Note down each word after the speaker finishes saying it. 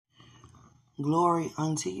Glory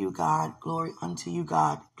unto you, God. Glory unto you,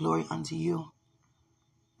 God. Glory unto you.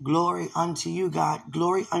 Glory unto you, God.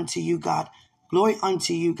 Glory unto you, God. Glory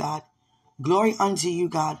unto you, God. Glory unto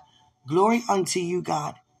you, God. Glory unto you,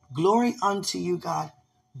 God. Glory unto you, God.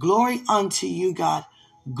 Glory unto you, God.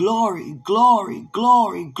 Glory, glory,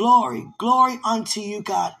 glory, glory, glory unto you,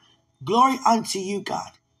 God. Glory unto you,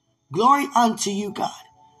 God. Glory unto you, God.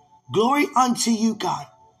 Glory unto you, God.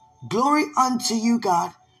 Glory unto you,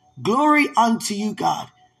 God. Glory unto you,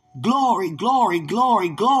 God. Glory, glory, glory,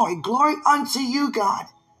 glory, glory unto you, God.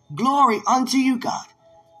 Glory unto you, God.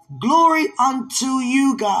 Glory unto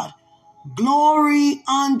you, God. Glory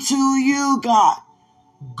unto you, God.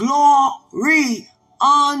 Glory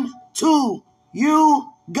unto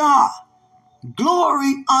you, God.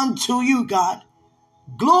 Glory unto you, God.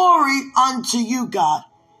 Glory unto you, God.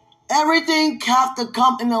 Everything have to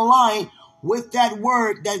come in line with that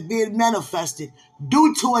word that's being manifested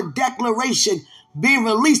due to a declaration being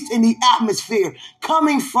released in the atmosphere,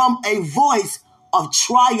 coming from a voice of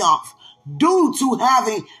triumph, due to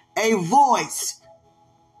having a voice.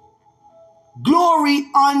 Glory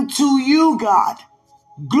unto you, God.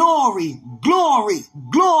 Glory, glory,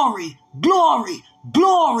 glory, glory,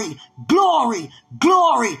 glory, glory,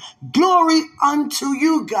 glory, glory unto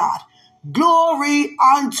you, God. Glory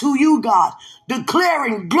unto you, God.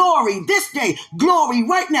 Declaring glory this day, glory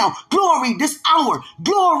right now, glory this hour,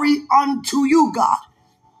 glory unto you, God.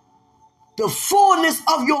 The fullness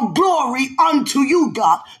of your glory unto you,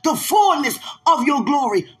 God. The fullness of your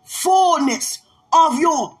glory. Fullness of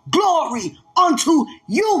your glory unto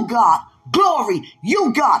you, God. Glory,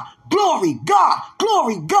 you, God. Glory, God.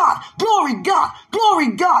 Glory, God. Glory, God.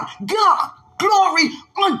 Glory, God. God. Glory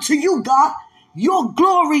unto you, God. Your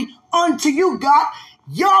glory unto you, God.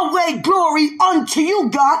 Yahweh, glory unto you,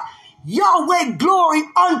 God. Yahweh, glory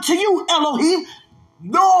unto you, Elohim.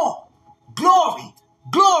 Your glory,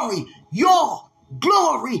 glory, your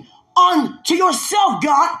glory unto yourself,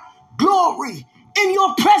 God. Glory in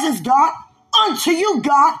your presence, God. Unto you,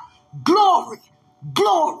 God. Glory,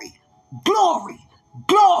 glory, glory,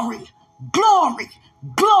 glory, glory,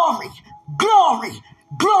 glory, glory,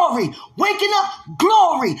 glory. Waking up,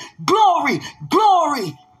 glory, glory,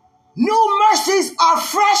 glory. New mercies are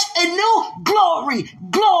fresh and new. Glory,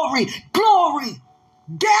 glory, glory.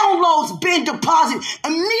 Downloads being deposited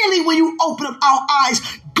immediately when you open up our eyes.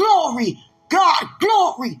 Glory, God,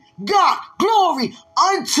 glory, God, glory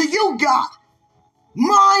unto you, God.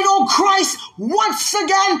 Mind on Christ once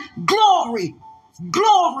again. Glory,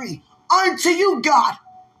 glory unto you, God.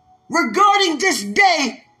 Regarding this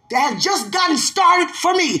day that has just gotten started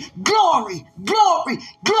for me. Glory, glory,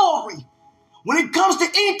 glory. When it comes to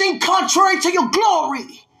anything contrary to your glory,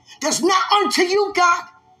 that's not unto you, God,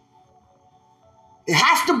 it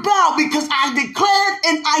has to bow, because I declared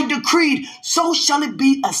and I decreed, so shall it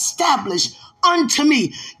be established unto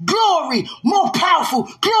me. Glory, more powerful.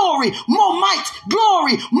 Glory, more might.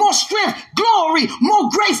 Glory, more strength. Glory,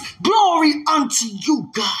 more grace. Glory unto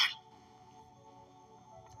you, God.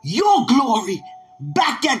 Your glory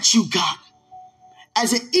back at you, God.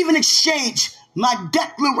 As an even exchange, my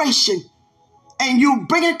declaration, and you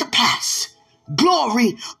bring it to pass.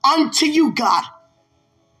 Glory unto you, God.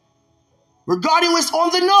 Regarding what's on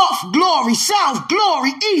the north, glory, south,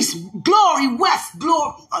 glory, east, glory, west,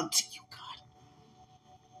 glory unto you, God.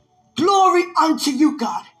 Glory unto you,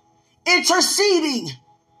 God. Interceding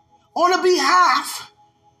on the behalf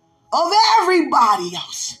of everybody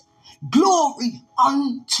else. Glory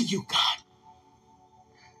unto you, God.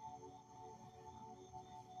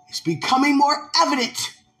 It's becoming more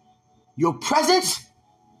evident. Your presence,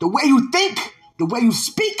 the way you think, the way you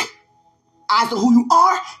speak, as to who you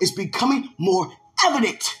are, is becoming more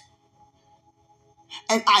evident.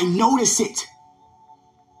 And I notice it,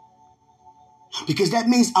 because that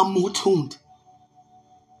means I'm more tuned.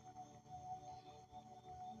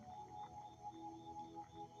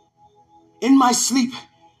 In my sleep,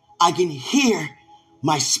 I can hear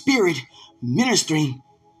my spirit ministering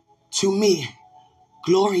to me.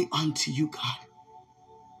 Glory unto you, God.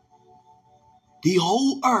 The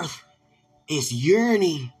whole earth is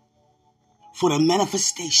yearning for the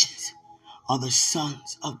manifestations of the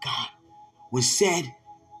sons of God. Was said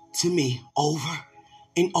to me over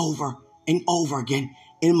and over and over again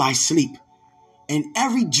in my sleep. And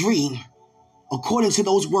every dream, according to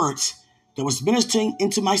those words that was ministering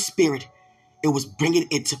into my spirit, it was bringing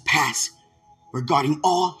it to pass regarding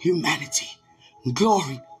all humanity.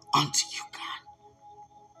 Glory unto you, God.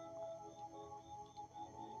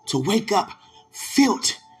 To wake up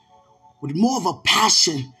filled with more of a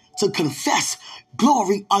passion to confess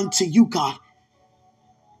glory unto you, God,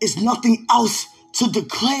 is nothing else to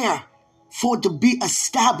declare for it to be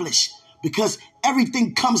established, because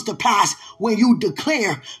everything comes to pass when you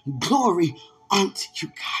declare glory unto you,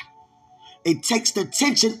 God. It takes the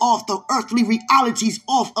tension off, the earthly realities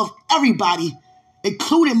off of everybody,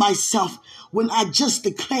 including myself, when I just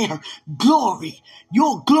declare glory,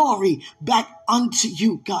 your glory back unto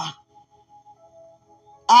you, God.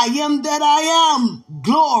 I am that I am,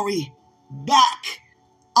 glory back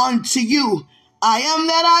unto you. I am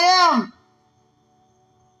that I am.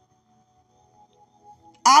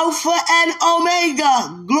 Alpha and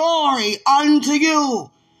Omega, glory unto you.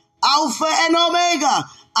 Alpha and Omega.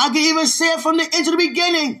 I can even say it from the end to the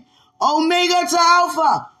beginning. Omega to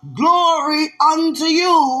Alpha, glory unto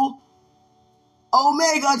you.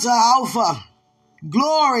 Omega to Alpha,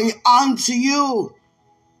 glory unto you.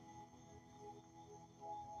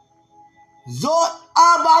 Zot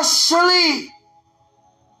Abba Shali.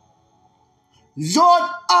 Zot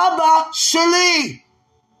Abba Shali.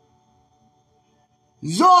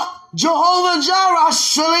 Zot Jehovah Jireh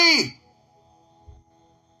Shali.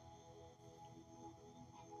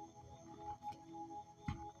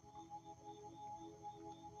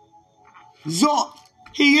 Zot,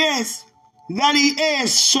 he is, that he is,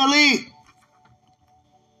 Shali.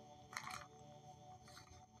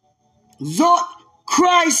 Zot,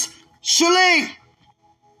 Christ, Shali.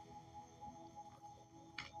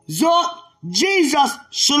 Zot, Jesus,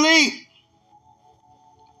 Shali.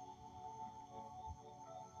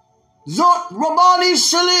 Zot, Rabbani,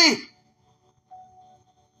 Shali.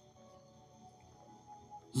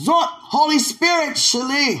 Zot, Holy Spirit,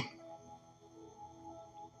 Shali.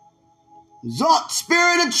 Zot,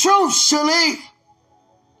 Spirit of Truth, Shali.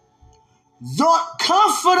 Zot,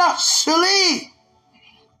 Comforter, Shali.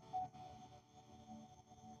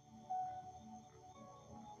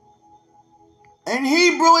 In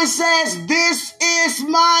Hebrew it says, this is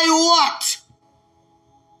my what?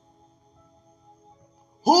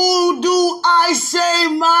 Who do I say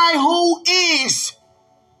my who is?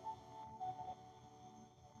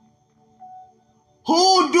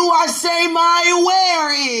 Who do I say my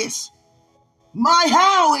where is? My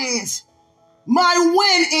how is? My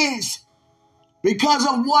when is? Because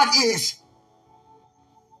of what is.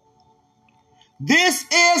 This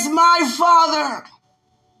is my Father.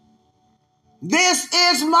 This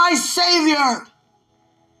is my Savior.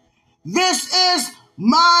 This is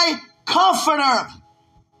my Comforter.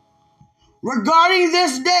 Regarding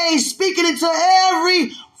this day, speaking into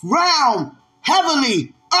every realm,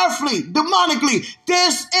 heavenly, earthly, demonically,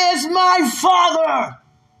 this is my Father.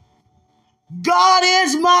 God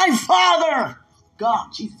is my Father.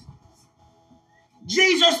 God, Jesus.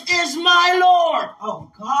 Jesus is my Lord.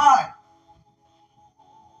 Oh, God.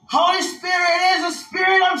 Holy Spirit is a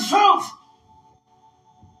spirit of truth.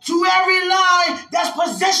 To every lie that's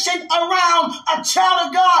positioned around a child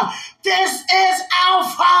of God, this is our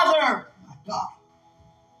Father. My God.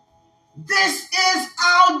 This is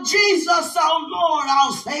our Jesus, our Lord,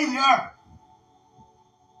 our Savior.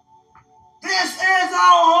 This is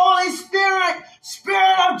our Holy Spirit,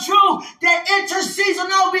 Spirit of truth, that intercedes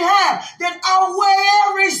on our behalf, that outweigh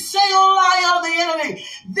every single lie of the enemy.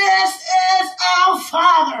 This is our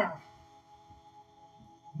Father.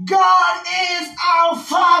 God is our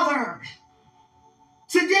Father.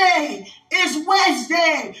 Today is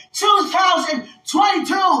Wednesday,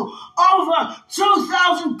 2022, over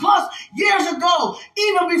 2,000 plus years ago,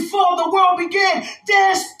 even before the world began.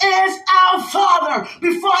 This is our Father.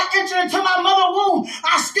 Before I enter into my mother's womb,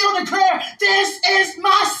 I still declare, this is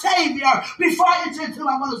my Savior. Before I enter into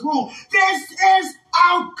my mother's womb, this is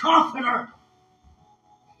our Comforter.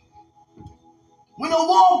 When the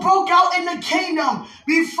war broke out in the kingdom,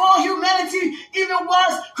 before humanity even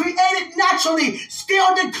was created naturally,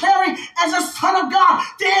 still declaring as a son of God,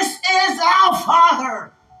 this is our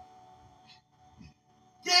Father.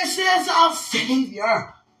 This is our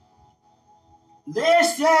Savior.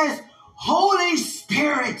 This is Holy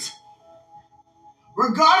Spirit.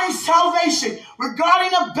 Regarding salvation,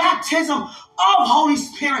 regarding the baptism of Holy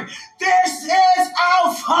Spirit, this is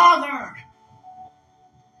our Father.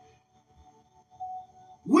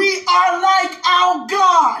 We are like our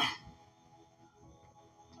God.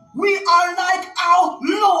 We are like our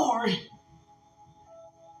Lord.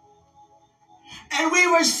 And we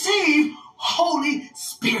receive Holy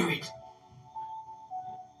Spirit.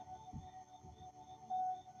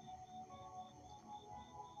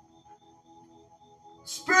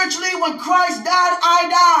 Spiritually, when Christ died,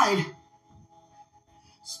 I died.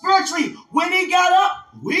 Spiritually, when he got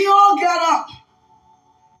up, we all got up.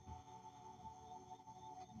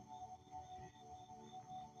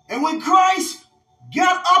 And when Christ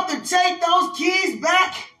got up to take those keys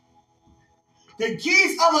back, the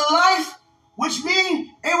keys of the life which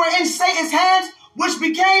means they were in Satan's hands, which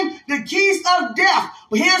became the keys of death.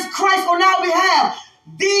 But here's Christ on our behalf.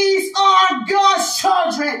 These are God's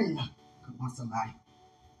children. Come on, somebody.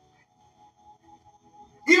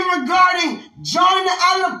 Even regarding John and the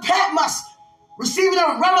island of Patmos, receiving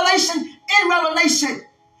a revelation in Revelation,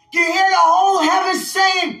 you hear the whole heaven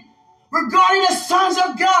saying, regarding the sons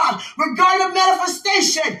of God, regarding the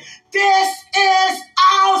manifestation, this is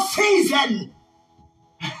our season.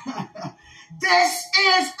 This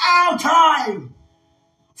is our time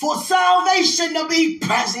for salvation to be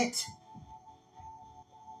present.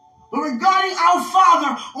 But regarding our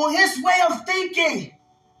Father on his way of thinking,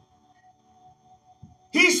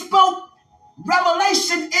 he spoke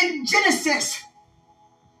revelation in Genesis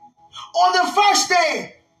on the first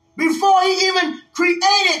day before he even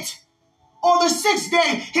created. On the sixth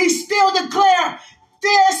day, he still declared,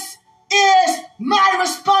 this is my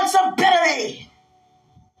responsibility.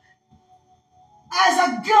 As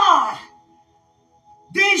a God,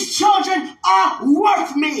 these children are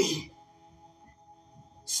worth me.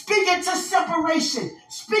 Speaking to separation,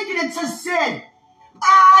 speaking into sin,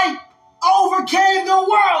 I overcame the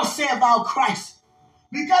world, say about Christ,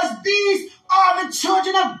 because these are the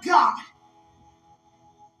children of God.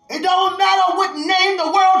 It don't matter what name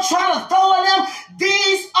the world try to throw on them.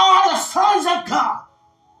 These are the sons of God.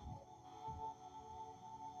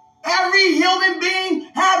 Every human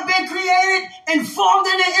being have been created and formed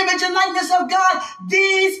in the image and likeness of God.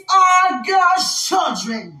 These are God's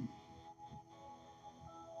children.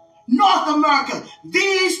 North America.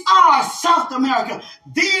 These are South America.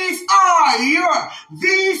 These are Europe.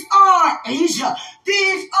 These are Asia.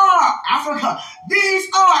 These are Africa. These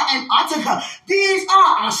are Antarctica. These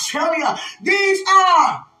are Australia. These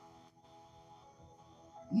are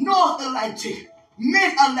North Atlantic,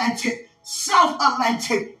 Mid-Atlantic, South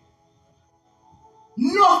Atlantic,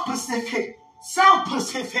 North Pacific, South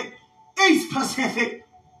Pacific, East Pacific,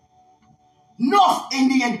 North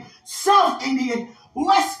Indian, South Indian,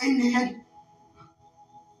 West Indian,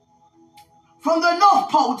 from the North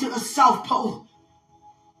Pole to the South Pole,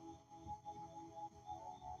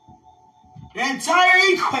 the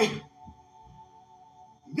entire equator.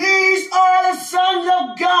 These are the sons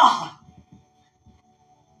of God.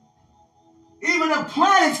 Even the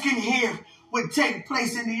planets can hear what takes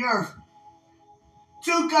place in the earth.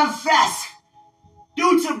 To confess,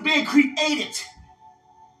 due to being created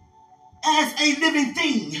as a living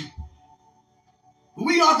thing.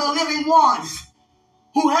 We are the living ones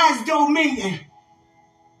who has dominion.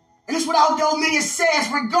 And this is what our dominion says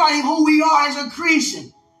regarding who we are as a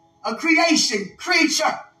creation,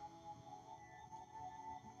 creature.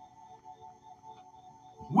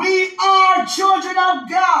 We are children of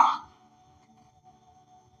God.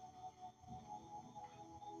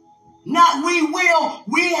 Not we will.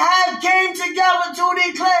 We have came together to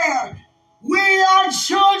declare we are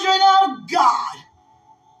children of God.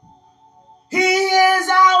 He is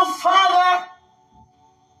our Father.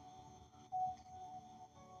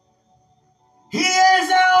 He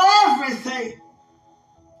is our everything.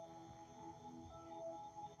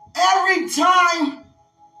 Every time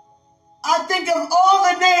I think of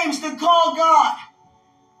all the names to call God,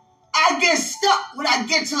 I get stuck when I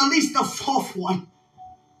get to at least the fourth one.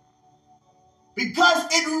 Because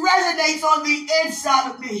it resonates on the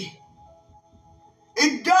inside of me.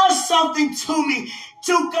 It does something to me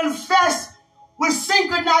to confess with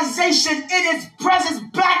synchronization in his presence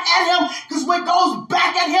back at him. Because when it goes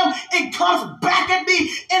back at him, it comes back at me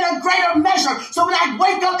in a greater measure. So when I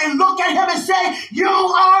wake up and look at him and say, you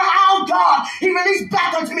are our God, he released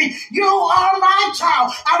back unto me. You are my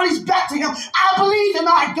child. I release back to him. I believe in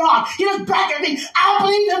my God. He looks back at me. I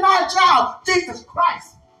believe in my child. Jesus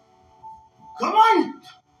Christ. Come on.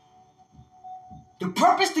 The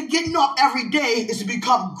purpose to getting up every day is to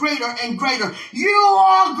become greater and greater. You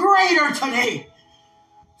are greater today.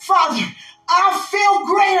 Father, I feel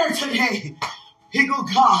greater today. Here go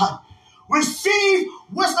God. Receive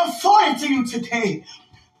what's afforded to you today.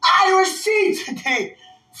 I receive today.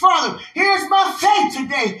 Father, here's my faith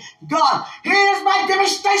today. God, here's my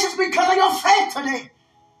demonstrations because of your faith today.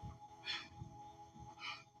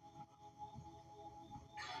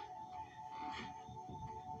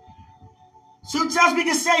 Sometimes we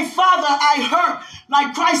can say, Father, I hurt.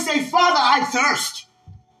 Like Christ say, Father, I thirst.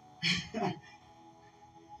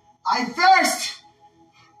 I thirst.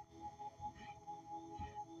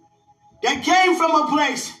 That came from a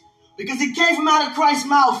place because it came from out of Christ's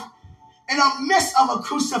mouth in the midst of a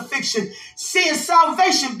crucifixion, seeing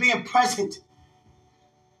salvation being present.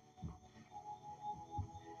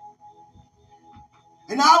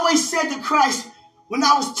 And I always said to Christ, when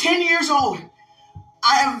I was 10 years old,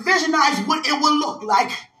 I visualize what it would look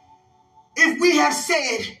like if we had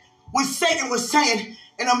said what Satan was saying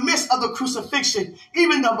in the midst of the crucifixion,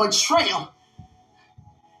 even the betrayal.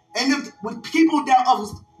 And if with people that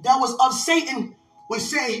was of Satan would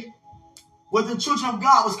say what the children of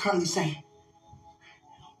God was currently saying.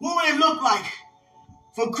 What would it look like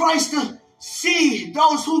for Christ to see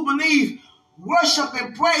those who believe worship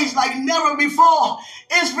and praise like never before?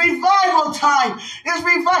 It's revival time. It's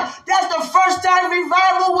revival. That's the first time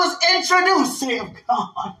revival was introduced. Say,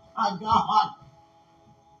 God, my God.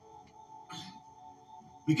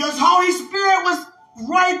 Because Holy Spirit was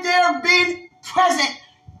right there being present,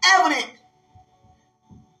 evident.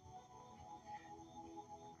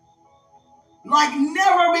 Like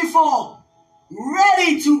never before.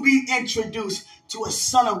 Ready to be introduced to a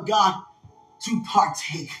Son of God to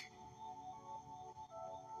partake.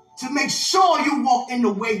 To make sure you walk in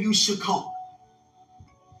the way you should go.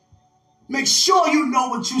 Make sure you know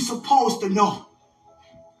what you're supposed to know.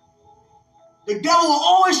 The devil will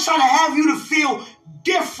always try to have you to feel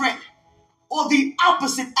different or the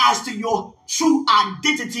opposite as to your true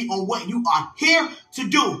identity or what you are here to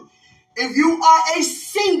do. If you are a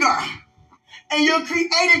singer and you're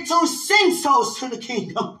created to sing souls to the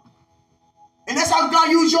kingdom, and that's how God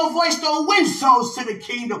used your voice to win souls to the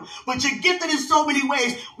kingdom. But you're gifted in so many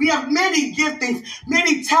ways. We have many giftings,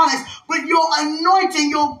 many talents. But your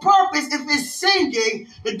anointing, your purpose, if it's singing,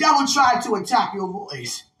 the devil tried to attack your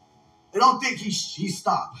voice. I don't think he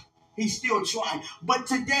stopped. He's still trying. But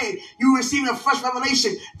today, you receive a fresh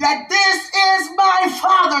revelation that this is my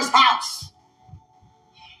Father's house.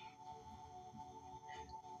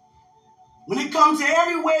 When it comes to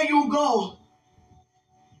everywhere you go,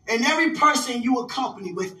 and every person you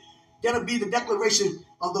accompany with, that'll be the declaration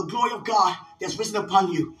of the glory of God that's risen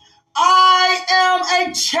upon you. I am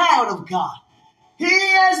a child of God. He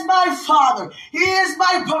is my Father. He is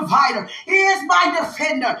my provider. He is my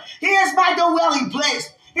defender. He is my dwelling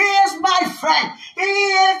place. He is my friend. He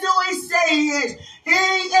is who he say he is. He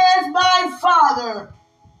is my Father.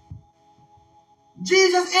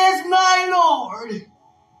 Jesus is my Lord.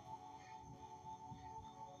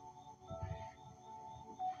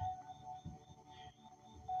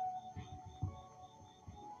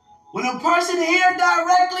 When a person hears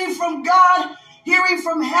directly from God, hearing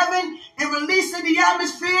from heaven and releasing the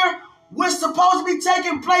atmosphere, what's supposed to be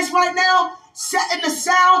taking place right now, setting the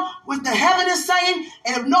sound, what the heaven is saying,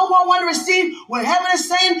 and if no one wants to receive what heaven is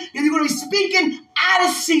saying, then you're going to be speaking out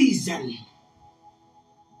of season.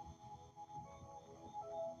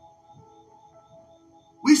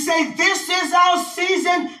 We say this is our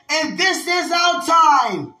season and this is our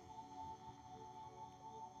time.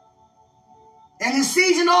 And the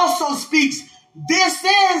season also speaks, this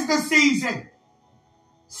is the season.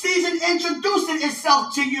 Season introducing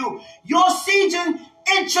itself to you. Your season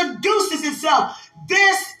introduces itself.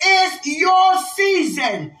 This is your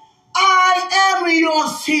season. I am your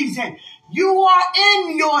season. You are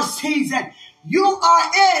in your season. You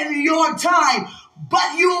are in your time.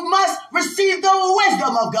 But you must receive the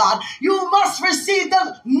wisdom of God. You must receive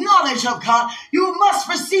the knowledge of God. You must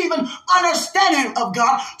receive an understanding of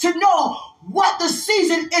God to know what the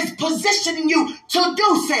season is positioning you to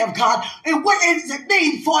do, say of God. And what does it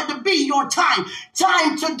mean for it to be your time?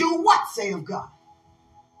 Time to do what, say of God?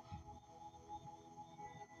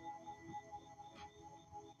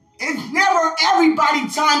 It's never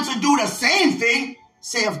everybody's time to do the same thing,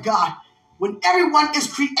 say of God, when everyone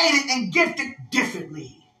is created and gifted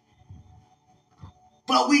differently.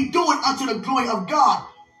 But we do it unto the glory of God,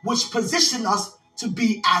 which positions us to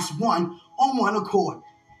be as one on one accord.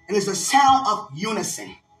 And it's a sound of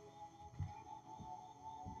unison.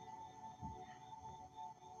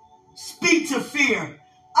 Speak to fear.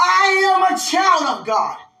 I am a child of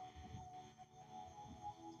God.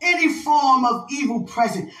 Any form of evil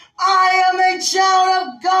present. I am a child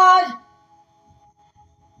of God.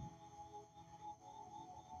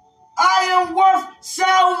 I am worth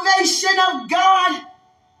salvation of God.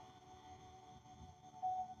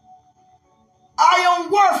 I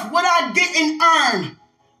am worth what I didn't earn.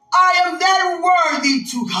 I am that worthy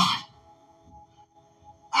to God.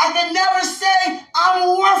 I can never say I'm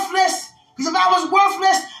worthless, because if I was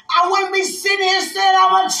worthless, I wouldn't be sitting here saying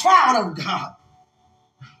I'm a child of God.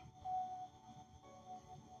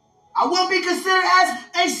 I wouldn't be considered as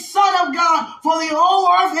a son of God, for the whole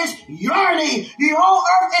earth is yearning. The whole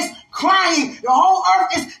earth is crying. The whole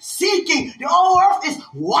earth is seeking. The whole earth is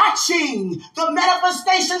watching the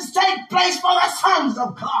manifestations take place for the sons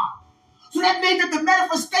of God. So that means that the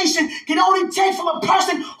manifestation can only take from a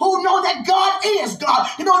person who knows that God is God,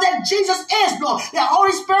 who knows that Jesus is Lord, that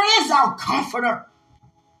Holy Spirit is our comforter.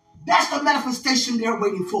 That's the manifestation they're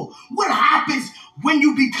waiting for. What happens when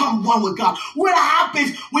you become one with God? What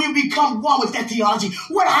happens when you become one with that theology?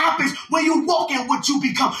 What happens when you walk in what you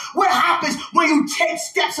become? What happens when you take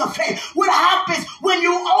steps of faith? What happens when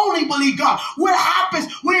you only believe God? What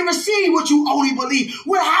happens when you receive what you only believe?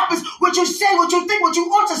 What happens when you say what you think, what you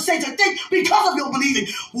ought to say to think because of your believing?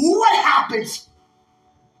 What happens?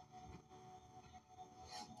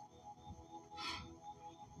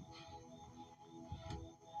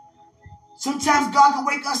 Sometimes God can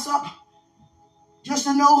wake us up just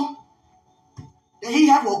to know that he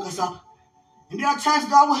have woke us up. And there are times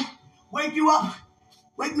God will wake you up,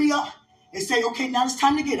 wake me up, and say, okay, now it's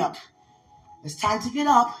time to get up. It's time to get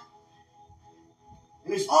up.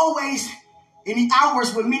 And it's always in the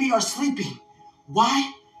hours when many are sleeping.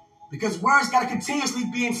 Why? Because words got to continuously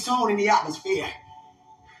be sown in the atmosphere.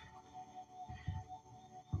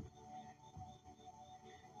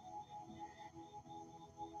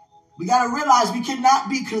 We got to realize we cannot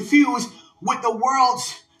be confused with the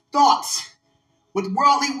world's thoughts, with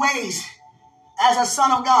worldly ways, as a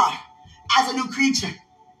son of God, as a new creature.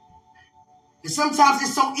 And sometimes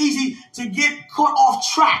it's so easy to get caught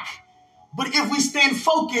off track. But if we stand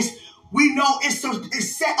focused, we know it's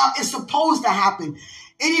set up, it's supposed to happen.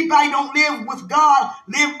 Anybody don't live with God,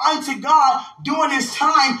 live unto God during this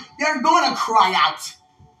time, they're going to cry out.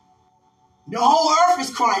 The whole earth is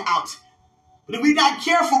crying out. But if we're not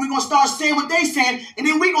careful, we're going to start saying what they're saying, and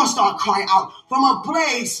then we're going to start crying out from a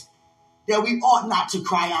place that we ought not to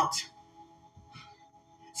cry out.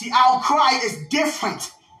 See, our cry is different.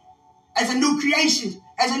 As a new creation,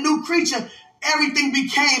 as a new creature, everything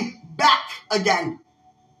became back again.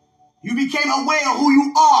 You became aware of who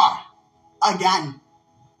you are again.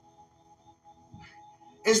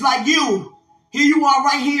 It's like you. Here you are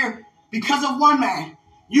right here because of one man.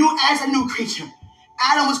 You as a new creature.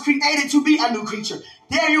 Adam was created to be a new creature.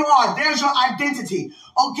 There you are. There's your identity.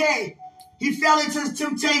 Okay. He fell into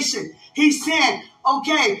temptation. He sinned.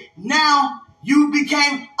 Okay. Now you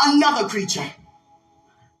became another creature.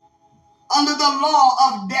 Under the law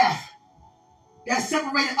of death that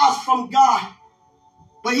separated us from God.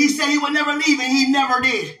 But he said he would never leave, and he never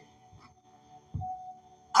did.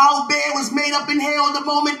 Our bed was made up in hell the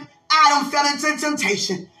moment Adam fell into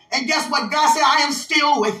temptation. And guess what? God said, I am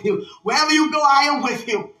still with you. Wherever you go, I am with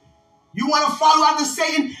you. You want to follow after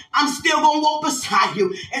Satan? I'm still going to walk beside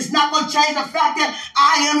you. It's not going to change the fact that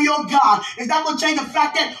I am your God. It's not going to change the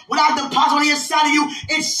fact that when I deposit on the inside of you,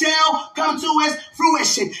 it shall come to its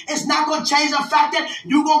fruition. It's not going to change the fact that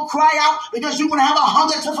you're going to cry out because you're going to have a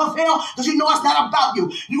hunger to fulfill because you know it's not about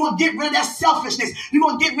you. You're going to get rid of that selfishness. You're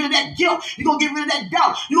going to get rid of that guilt. You're going to get rid of that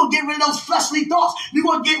doubt. You're going to get rid of those fleshly thoughts. You're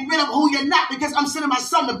going to get rid of who you're not because I'm sending my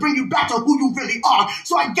son to bring you back to who you really are.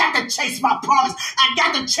 So I got to chase my promise. I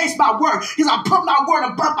got to chase my word because I put my word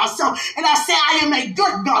above myself and I say I am a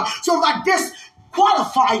good God. So if I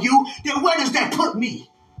disqualify you, then where does that put me?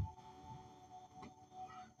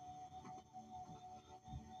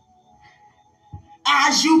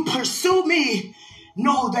 As you pursue me,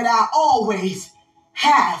 know that I always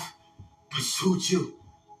have pursued you.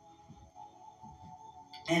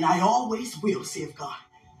 And I always will, saith God.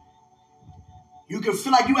 You can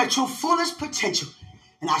feel like you at your fullest potential,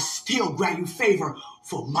 and I still grant you favor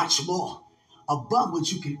for much more above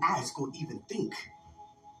what you can ask or even think.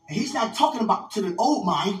 And he's not talking about to the old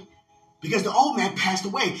mind because the old man passed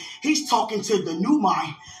away. He's talking to the new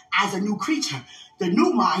mind as a new creature, the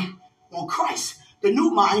new mind on Christ, the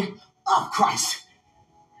new mind of Christ.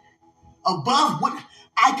 Above what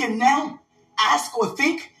I can now ask or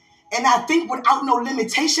think, and I think without no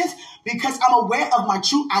limitations because I'm aware of my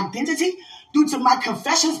true identity due to my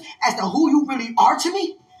confessions as to who you really are to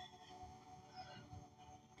me.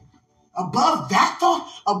 Above that thought,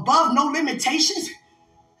 above no limitations,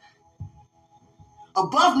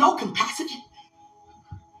 above no capacity,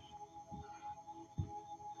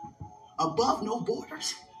 above no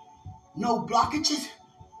borders, no blockages,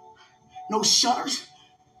 no shutters,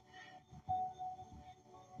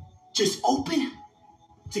 just open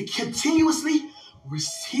to continuously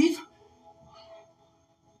receive.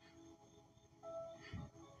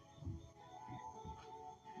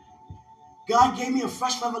 God gave me a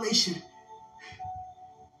fresh revelation.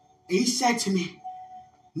 And he said to me,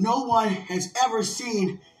 no one has ever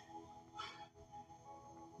seen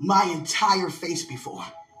my entire face before.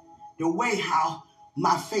 The way how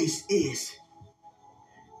my face is.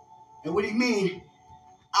 And what do you mean?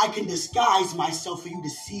 I can disguise myself for you to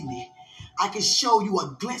see me. I can show you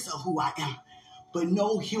a glimpse of who I am. But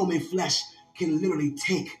no human flesh can literally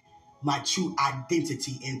take my true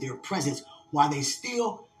identity in their presence while they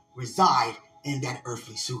still reside in that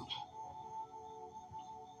earthly suit.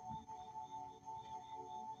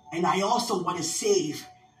 And I also want to save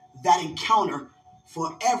that encounter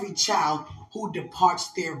for every child who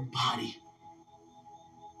departs their body.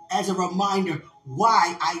 As a reminder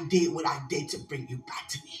why I did what I did to bring you back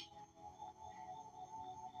to me.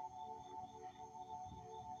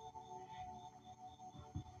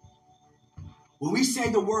 When we say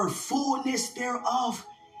the word fullness thereof,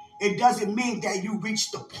 it doesn't mean that you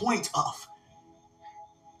reach the point of,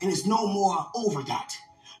 and it's no more over that.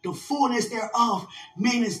 The fullness thereof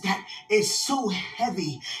means that it's so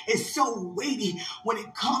heavy, it's so weighty when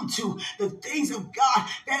it comes to the things of God.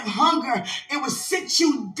 That hunger, it will sit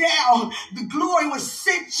you down. The glory will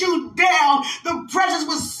sit you down. The presence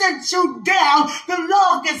will sit you down. The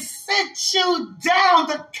love can sit you down.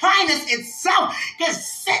 The kindness itself can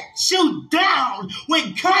sit you down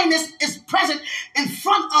when kindness is present in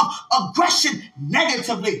front of aggression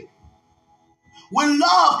negatively. When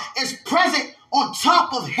love is present on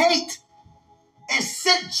top of hate, it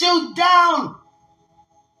sits you down.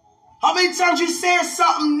 How many times you said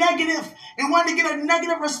something negative and wanted to get a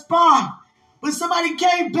negative response, but somebody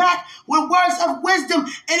came back with words of wisdom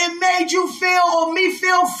and it made you feel or me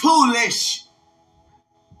feel foolish?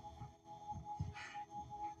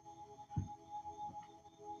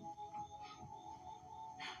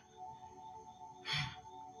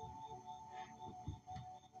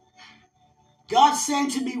 God's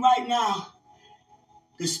saying to me right now,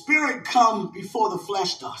 the spirit comes before the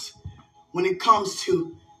flesh does when it comes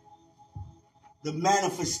to the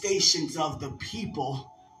manifestations of the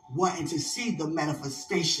people wanting to see the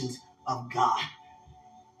manifestations of God.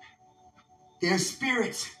 Their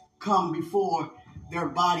spirits come before their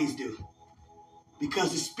bodies do,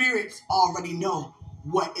 because the spirits already know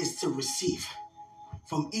what is to receive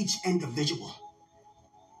from each individual.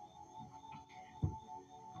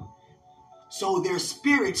 So their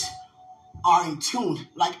spirits are in tune,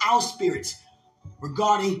 like our spirits,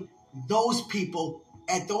 regarding those people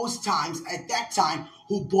at those times, at that time,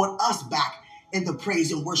 who brought us back in the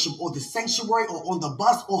praise and worship, or the sanctuary, or on the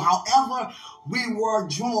bus, or however we were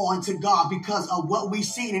drawn to God because of what we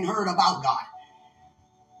seen and heard about God.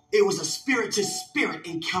 It was a spirit-to-spirit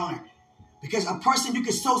encounter. Because a person, you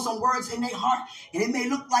can sow some words in their heart, and it may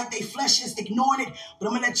look like their flesh is ignoring it, but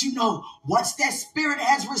I'm going to let you know, once that spirit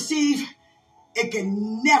has received, it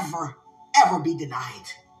can never, ever be denied.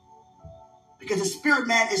 Because the spirit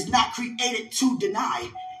man is not created to deny.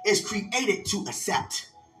 It's created to accept.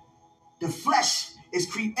 The flesh is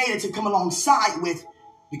created to come alongside with,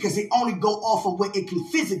 because they only go off of what it can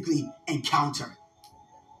physically encounter.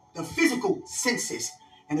 The physical senses.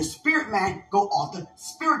 And the spirit man go off the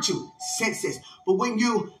spiritual senses. But when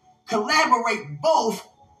you collaborate both,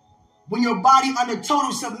 when your body under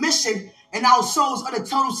total submission and our souls under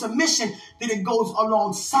total submission, then it goes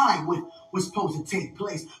alongside with what's supposed to take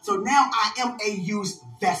place. So now I am a used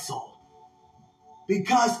vessel,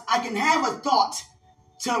 because I can have a thought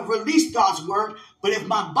to release God's word, but if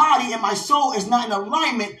my body and my soul is not in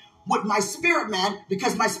alignment with my spirit man,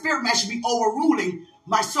 because my spirit man should be overruling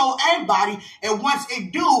my soul and body, and once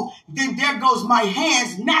it do, then there goes my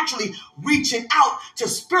hands naturally reaching out to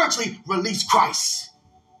spiritually release Christ.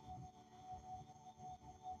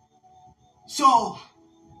 So,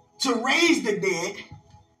 to raise the dead,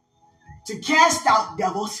 to cast out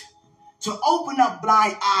devils, to open up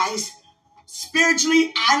blind eyes,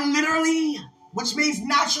 spiritually and literally, which means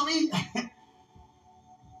naturally,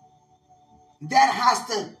 that has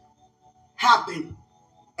to happen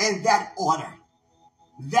in that order,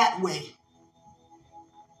 that way,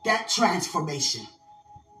 that transformation.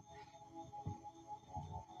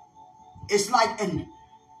 It's like a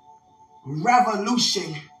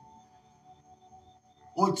revolution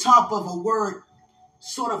on top of a word,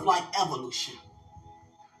 sort of like evolution.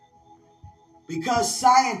 Because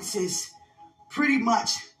scientists pretty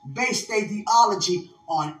much base their theology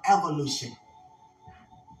on evolution,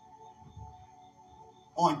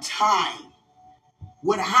 on time,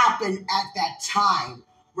 what happened at that time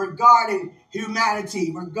regarding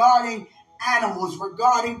humanity, regarding animals,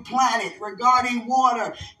 regarding planet, regarding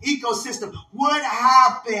water, ecosystem. What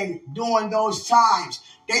happened during those times?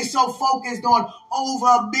 They so focused on over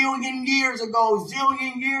a billion years ago,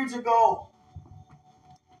 zillion years ago.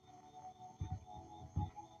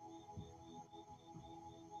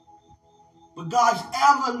 But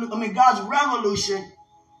God's revolution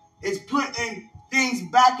is putting things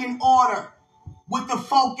back in order. What the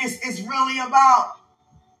focus is really about.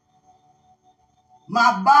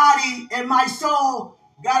 My body and my soul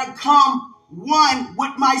got to come one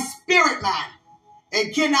with my spirit man.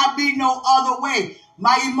 It cannot be no other way.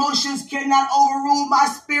 My emotions cannot overrule my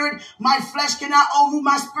spirit. My flesh cannot overrule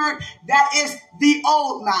my spirit. That is the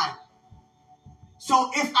old man.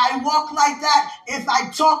 So if I walk like that, if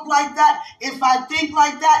I talk like that, if I think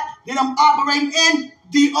like that, then I'm operating in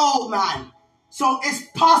the old man. So it's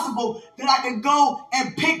possible that I can go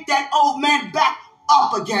and pick that old man back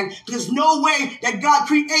up again. There's no way that God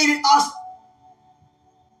created us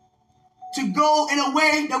to go in a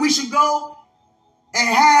way that we should go and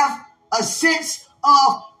have a sense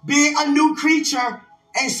of being a new creature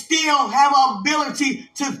and still have an ability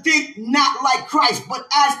to think not like Christ, but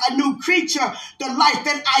as a new creature. The life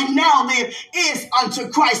that I now live is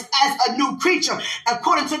unto Christ as a new creature.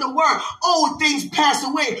 According to the word, old things pass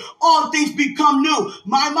away, all things become new.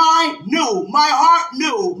 My mind new, my heart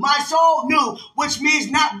new, my soul new, which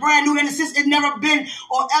means not brand new in a sense it never been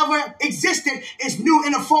or ever existed. It's new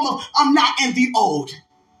in the form of I'm not in the old.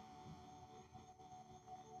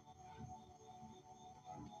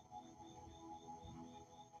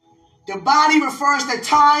 The body refers to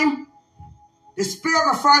time. The spirit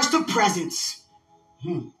refers to presence.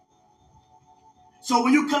 So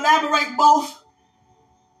when you collaborate both,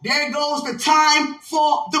 there goes the time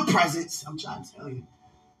for the presence. I'm trying to tell you.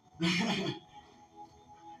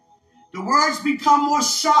 The words become more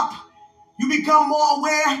sharp. You become more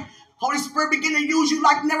aware. Holy Spirit begin to use you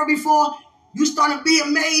like never before. You start to be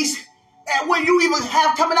amazed at what you even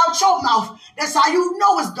have coming out your mouth. That's how you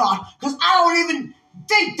know it's God. Because I don't even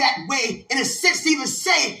think that way in a sense to even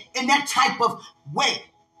say it in that type of way.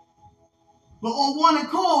 But on one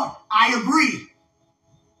accord, I agree.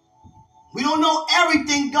 We don't know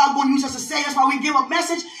everything God going to use us to say. That's why we give a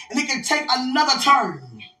message and it can take another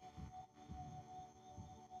turn.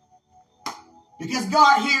 Because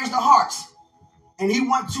God hears the hearts and he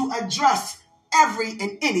wants to address every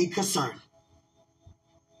and any concern.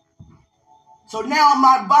 So now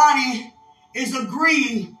my body is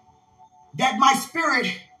agreeing that my spirit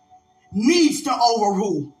needs to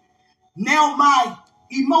overrule. Now my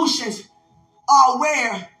emotions are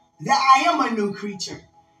aware that I am a new creature.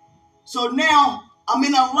 So now I'm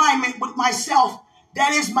in alignment with myself.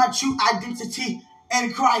 That is my true identity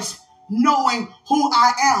in Christ, knowing who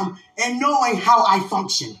I am and knowing how I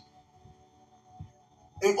function.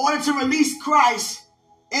 In order to release Christ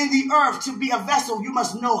in the earth to be a vessel, you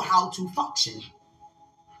must know how to function.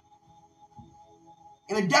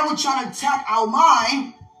 And the devil trying to attack our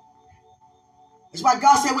mind. That's why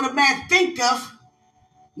God said, what a man thinketh,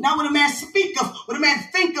 not what a man speaketh, what a man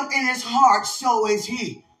thinketh in his heart, so is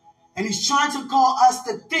he. And he's trying to call us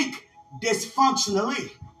to think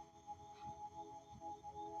dysfunctionally.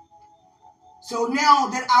 So now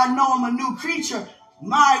that I know I'm a new creature,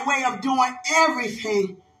 my way of doing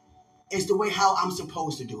everything is the way how I'm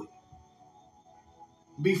supposed to do it.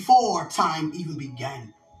 Before time even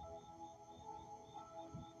began.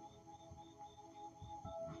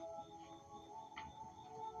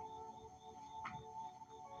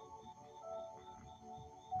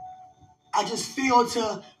 I just feel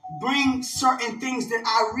to bring certain things that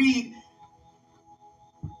I read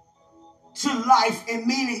to life and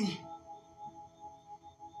meaning,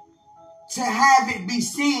 to have it be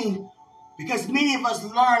seen, because many of us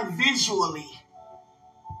learn visually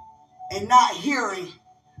and not hearing.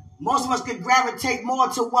 Most of us could gravitate more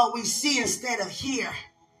to what we see instead of hear.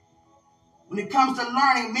 When it comes to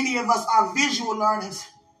learning, many of us are visual learners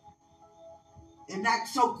and not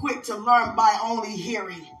so quick to learn by only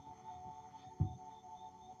hearing.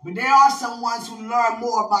 But there are some ones who learn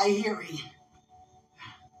more by hearing.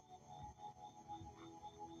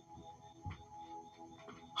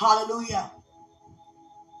 Hallelujah.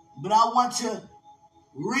 But I want to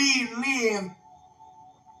relive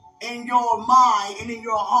in your mind and in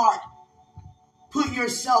your heart. Put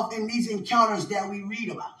yourself in these encounters that we read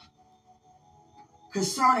about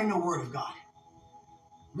concerning the Word of God.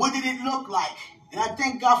 What did it look like? And I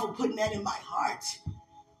thank God for putting that in my heart.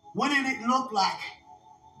 What did it look like?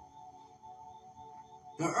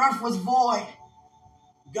 The earth was void.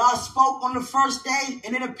 God spoke on the first day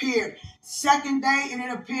and it appeared. Second day and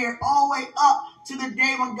it appeared. All the way up to the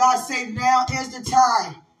day when God said, now is the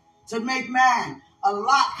time to make man. A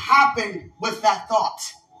lot happened with that thought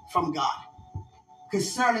from God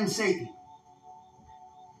concerning Satan.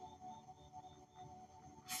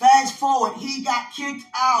 Fast forward, he got kicked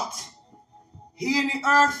out. He in the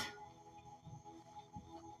earth,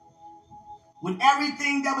 when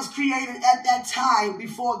everything that was created at that time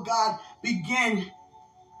before God began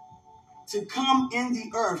to come in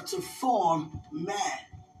the earth to form man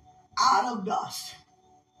out of dust.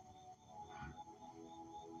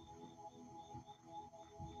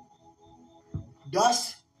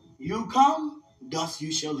 Dust you come, dust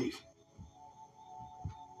you shall leave.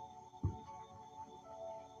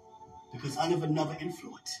 Because under another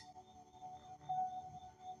influence.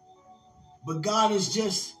 But God is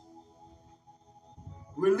just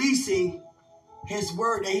releasing his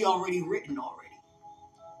word that he already written already.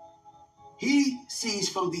 He sees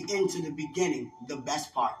from the end to the beginning the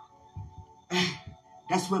best part.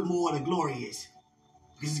 That's what more of the glory is.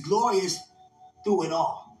 Because it's glorious through it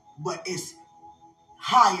all. But it's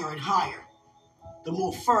higher and higher. The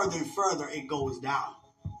more further and further it goes down.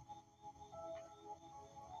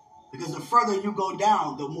 Because the further you go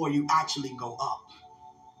down, the more you actually go up.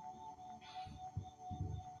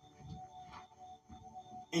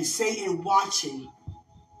 And Satan watching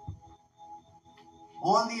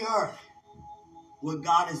on the earth what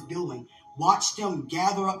God is doing. Watch them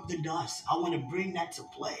gather up the dust. I want to bring that to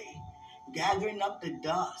play. Gathering up the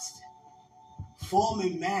dust.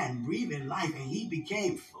 Forming man, breathing life. And he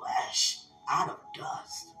became flesh out of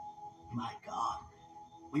dust. My God.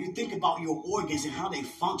 When you think about your organs and how they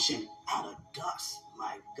function out of dust.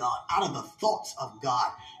 My God. Out of the thoughts of God.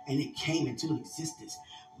 And it came into existence.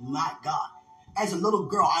 My God. As a little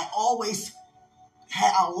girl, I always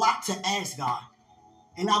had a lot to ask God.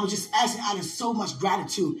 And I was just asking out of so much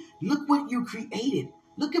gratitude. Look what you created.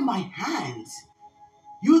 Look at my hands.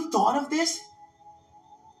 You thought of this?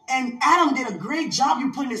 And Adam did a great job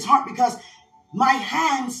you put in his heart because my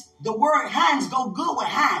hands, the word hands go good with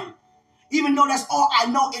hand. Even though that's all I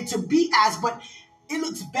know it to be as, but it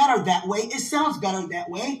looks better that way. It sounds better that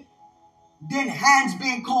way than hands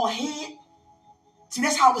being called head. See,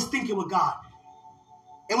 that's how I was thinking with God.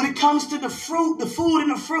 And when it comes to the fruit, the food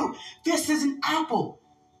and the fruit, this is an apple.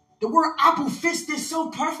 The word apple fits this so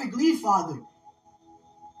perfectly, Father.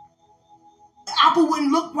 The apple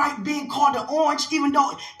wouldn't look right being called an orange, even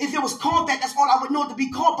though if it was called that, that's all I would know it to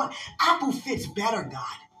be called. But apple fits better,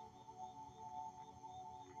 God.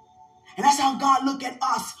 And that's how God look at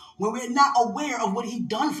us when we're not aware of what he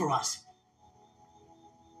done for us.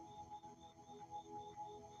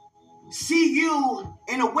 See you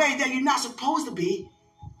in a way that you're not supposed to be,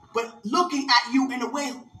 but looking at you in a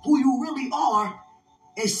way who you really are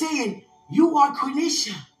and saying, you are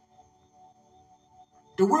Quenisha.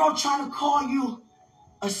 The world trying to call you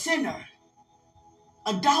a sinner,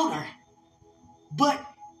 a doubter, but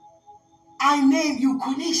I name you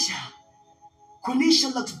Quenisha.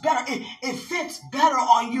 Quenisha looks better. It fits better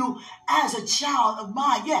on you as a child of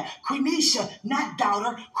mine. Yeah, Quenisha, not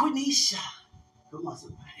doubter, Quenisha. Come on,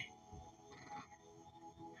 somebody.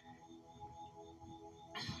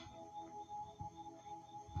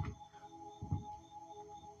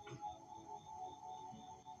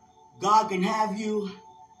 God can have you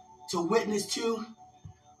to witness to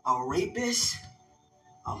a rapist,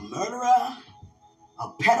 a murderer, a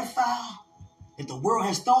pedophile that the world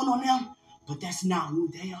has thrown on them, but that's not who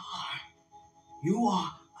they are. You are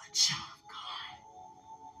a child of God.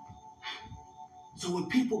 So when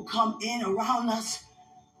people come in around us,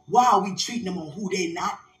 why are we treating them on who they're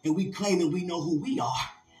not, and we claiming we know who we are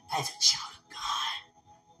as a child of God?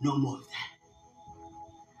 No more of that.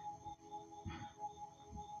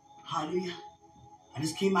 Hallelujah. I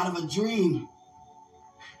just came out of a dream.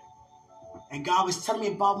 And God was telling me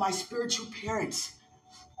about my spiritual parents.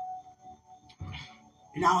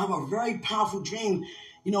 And I'll have a very powerful dream.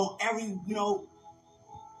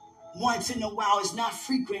 Once in a while, it's not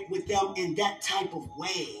frequent with them in that type of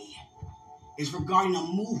way. It's regarding a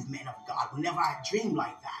movement of God whenever I dream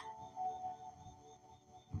like that.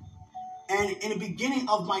 And in the beginning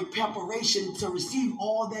of my preparation to receive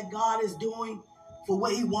all that God is doing for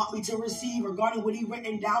what he wants me to receive regarding what he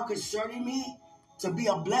written down concerning me, to be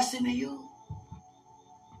a blessing to you,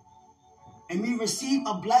 and me receive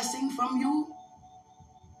a blessing from you,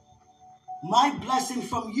 my blessing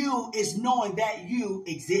from you is knowing that you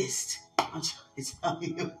exist. I'm trying to tell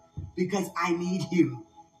you, because I need you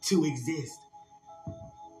to exist,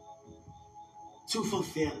 to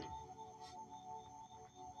fulfill.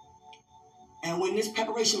 And when this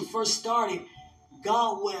preparation first started,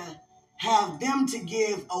 God would have them to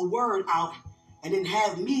give a word out and then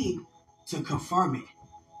have me to confirm it.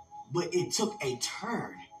 But it took a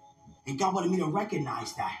turn. And God wanted me to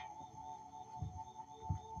recognize that.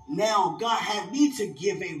 Now God had me to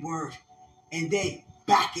give a word and they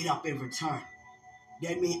back it up in return.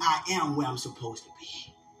 That means I am where I'm supposed to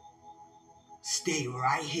be. Stay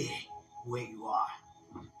right here where you are.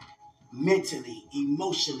 Mentally,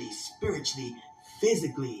 emotionally, spiritually,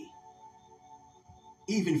 physically,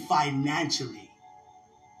 even financially.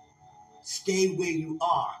 Stay where you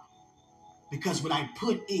are. Because what I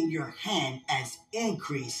put in your hand as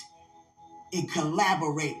increase, it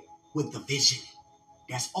collaborate with the vision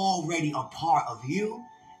that's already a part of you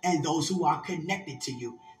and those who are connected to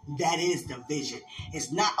you. That is the vision.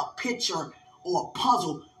 It's not a picture or a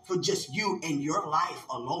puzzle for just you and your life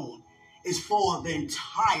alone. is for the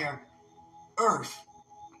entire earth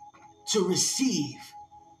to receive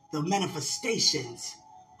the manifestations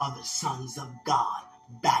of the sons of God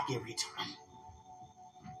back in return.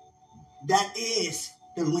 That is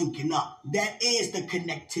the linking up. That is the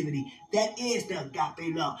connectivity. That is the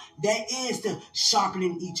agape love. That is the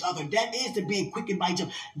sharpening each other. That is the being quickened by each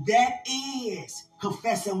other. That is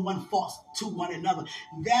confessing one fault to one another.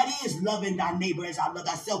 That is loving thy neighbor as I love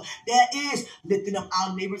thyself. That is lifting up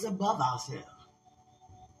our neighbors above ourselves.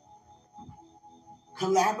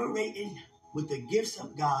 Collaborating with the gifts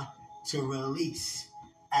of God to release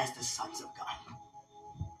as the sons of God.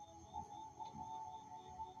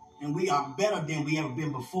 And we are better than we ever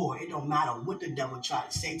been before. It don't matter what the devil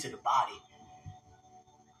tried to say to the body.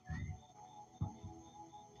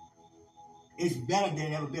 It's better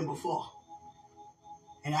than it ever been before.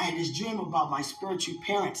 And I had this dream about my spiritual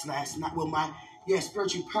parents last night. Well,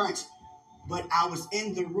 spiritual parents. But I was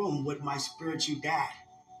in the room with my spiritual dad.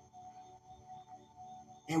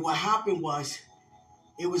 And what happened was,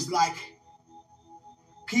 it was like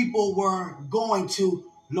people were going to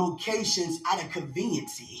locations out of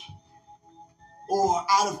conveniency or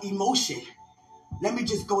out of emotion. Let me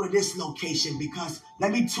just go to this location because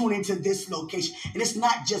let me tune into this location. And it's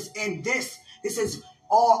not just in this. This is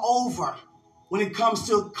all over when it comes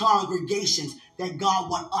to congregations that God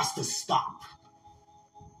wants us to stop.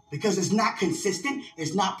 Because it's not consistent,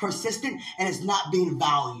 it's not persistent, and it's not being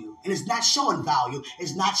valued. And it's not showing value,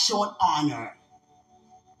 it's not showing honor.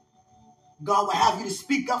 God will have you to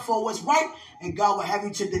speak up for what's right, and God will have you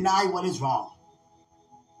to deny what is wrong.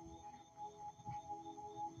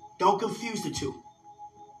 Don't confuse the two.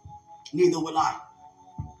 Neither will I.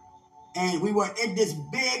 And we were in this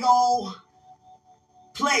big old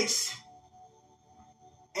place,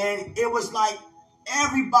 and it was like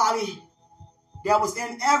everybody that was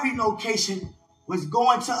in every location was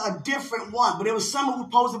going to a different one. But there was some who were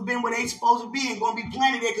supposed to have been where they supposed to be and going to be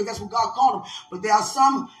planted there because that's what God called them. But there are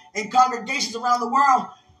some in congregations around the world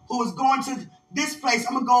who was going to this place.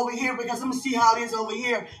 I'm going to go over here because I'm going to see how it is over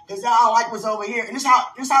here because I like what's over here. And this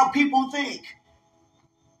is how people think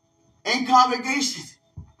in congregations.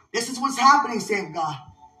 This is what's happening, said God.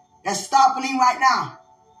 That's stopping right now.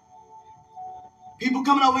 People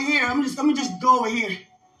coming over here. Let me just go over here.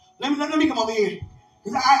 Let me come over here.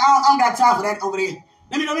 Because I don't got time for that over there.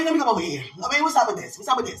 Let me come over here. I mean, what's up with this? What's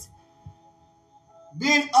up with this?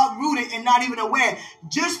 Being uprooted and not even aware.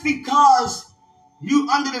 Just because you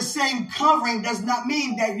under the same covering does not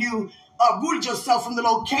mean that you uprooted yourself from the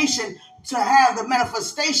location to have the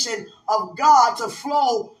manifestation of God to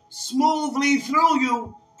flow smoothly through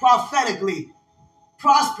you prophetically,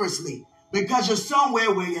 prosperously, because you're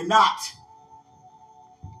somewhere where you're not.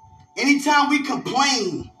 Anytime we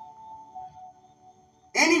complain,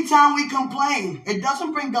 it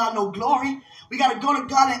doesn't bring God no glory. We got to go to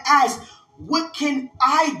God and ask, what can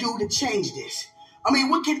I do to change this? I mean,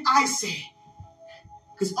 what can I say?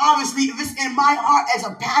 Because obviously, if it's in my heart as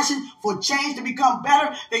a passion for change to become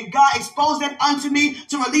better, then God exposed that unto me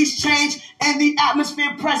to release change in the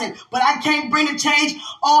atmosphere present. But I can't bring the change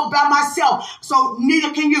all by myself. So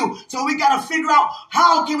neither can you. So we got to figure out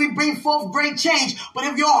how can we bring forth great change. But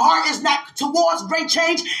if your heart is not towards great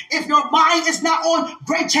change, if your mind is not on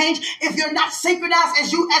great change, if you're not synchronized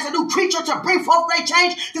as you as a new creature to bring forth great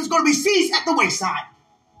change, there's going to be seeds at the wayside.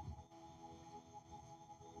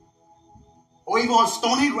 Or even on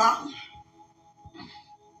stony ground.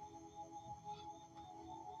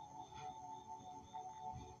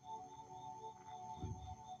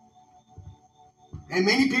 And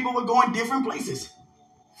many people were going different places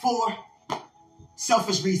for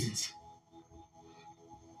selfish reasons.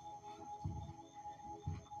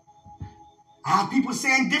 I have people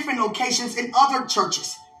saying different locations in other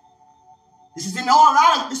churches. This is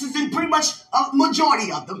in pretty much a majority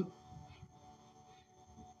of them.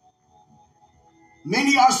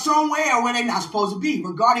 Many are somewhere where they're not supposed to be,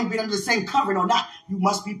 regarding being under the same covering or not. You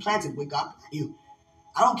must be planted with God.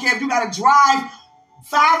 I don't care if you got to drive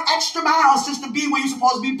 5 extra miles just to be where you're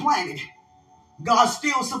supposed to be planted. God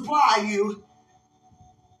still supply you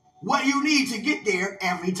what you need to get there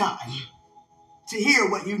every time. To hear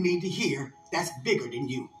what you need to hear that's bigger than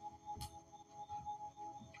you.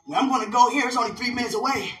 Well, I'm going to go here. It's only 3 minutes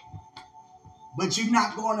away. But you're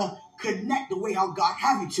not going to connect the way how God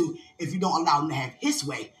have you to if you don't allow him to have his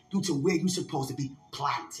way due to where you're supposed to be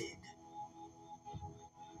planted.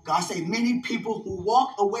 God said many people who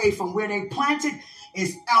walk away from where they planted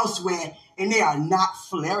is elsewhere and they are not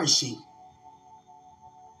flourishing.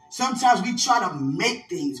 Sometimes we try to make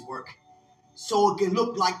things work so it can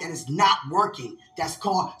look like that it's not working. That's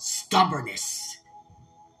called stubbornness.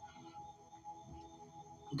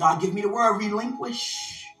 God give me the word,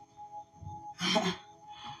 relinquish.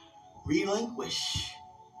 Relinquish.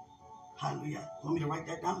 Hallelujah. You want me to write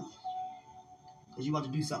that down? Because you want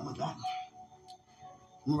to do something with that.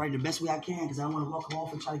 I'm going to write it the best way I can because I don't want to walk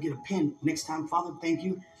off and try to get a pen. Next time, Father, thank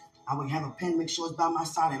you. I will have a pen, make sure it's by my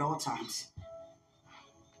side at all times.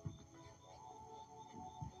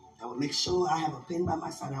 I will make sure I have a pen by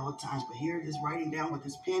my side at all times. But here, just writing down with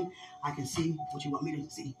this pen, I can see what you want me to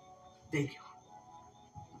see. Thank you.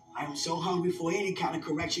 I am so hungry for any kind of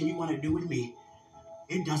correction you want to do with me.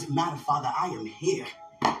 It doesn't matter, Father. I am here,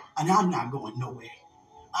 and I'm not going nowhere.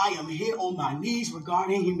 I am here on my knees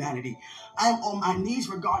regarding humanity. I am on my knees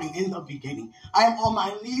regarding in the beginning. I am on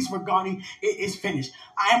my knees regarding it is finished.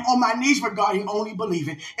 I am on my knees regarding only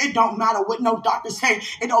believing. It don't matter what no doctor say.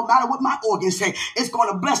 It don't matter what my organs say. It's going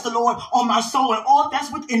to bless the Lord on my soul and all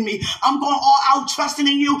that's within me. I'm going all out trusting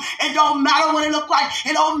in you. It don't matter what it look like.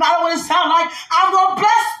 It don't matter what it sound like. I'm going to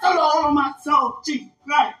bless the Lord on my soul. Jesus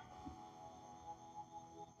Christ.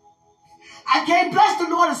 I can't bless the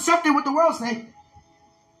Lord accepting what the world say.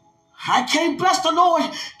 I can't bless the Lord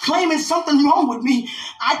claiming something wrong with me.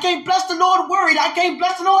 I can't bless the Lord worried. I can't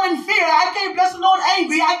bless the Lord in fear. I can't bless the Lord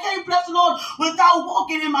angry. I can't bless the Lord without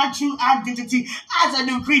walking in my true identity as a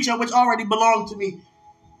new creature which already belonged to me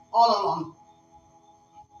all along.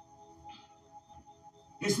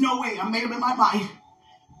 There's no way. I made up in my mind.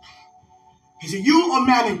 Is it you or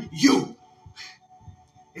mammon? You.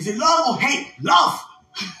 Is it love or hate? Love.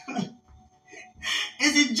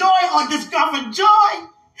 Is it joy or discomfort? Joy.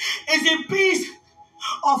 Is it peace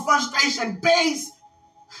or frustration? Peace.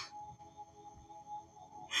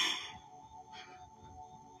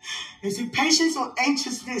 Is it patience or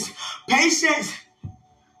anxiousness? Patience.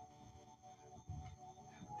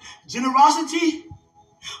 Generosity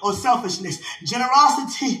or selfishness?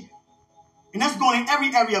 Generosity. And that's going in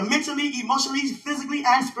every area, mentally, emotionally, physically,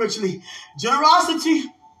 and spiritually. Generosity.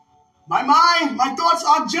 My mind, my thoughts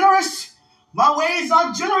are generous. My ways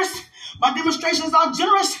are generous. My demonstrations are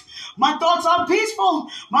generous. My thoughts are peaceful.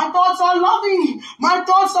 My thoughts are loving. My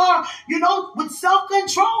thoughts are, with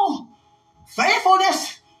self-control,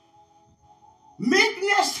 faithfulness,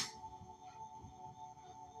 meekness.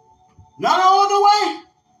 Not all the way.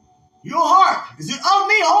 Your heart. Is it of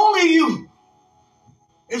me? Only you.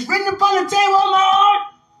 It's written upon the table of my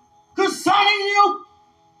heart concerning you.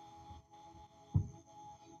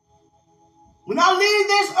 When I leave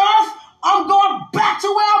this earth, I'm going back to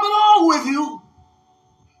where I belong with you.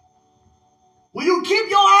 When you keep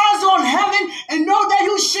your eyes on heaven and know that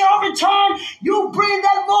you shall return, you bring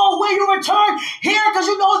that ball where you return here because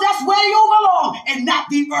you know that's where you belong and not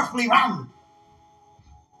the earthly realm.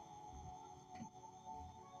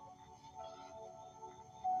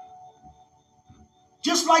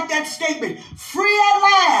 Just like that statement, free at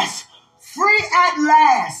last, free at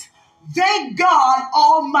last. Thank God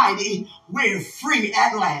Almighty, we're free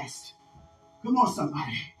at last. Come on,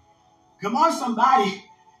 somebody. Come on, somebody.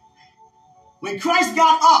 When Christ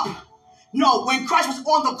got up, when Christ was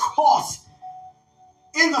on the cross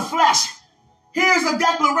in the flesh, here's a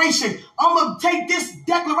declaration. I'm going to take this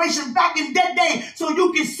declaration back in that day so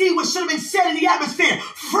you can see what should have been said in the atmosphere.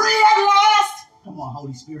 Free at last. Come on,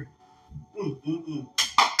 Holy Spirit.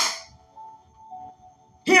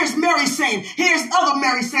 Here's Mary saying, here's other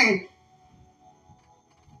Mary saying,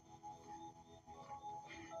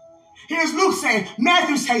 here's Luke saying,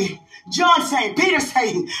 Matthew saying, John saying, Peter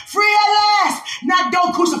saying, free at last. Not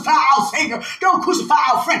don't crucify our Savior. Don't crucify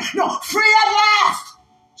our friend. No, free at last.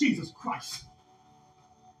 Jesus Christ.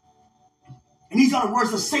 And these are the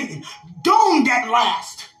words of Satan. Doomed at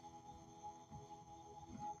last.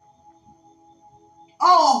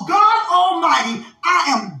 Oh, God Almighty, I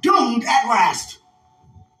am doomed at last.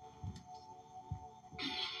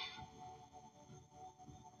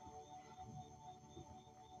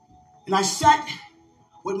 And I sat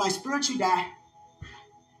with my spiritual dad,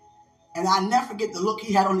 and I never forget the look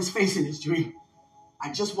he had on his face in his dream.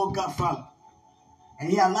 I just woke up from. And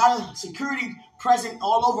he had a lot of security present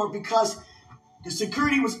all over because the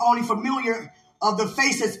security was only familiar of the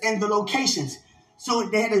faces and the locations. So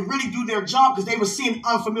they had to really do their job because they were seeing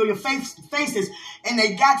unfamiliar faces, and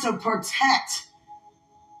they got to protect.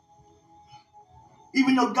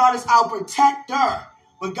 Even though God is our protector,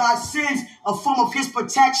 but God sends a form of his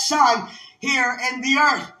protection here in the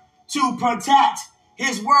earth to protect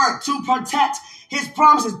his word, to protect his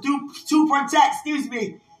promises, to protect,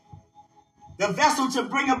 the vessel to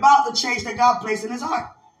bring about the change that God placed in his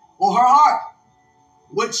heart or her heart,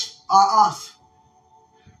 which are us.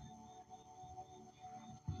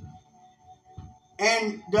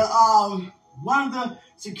 And one of the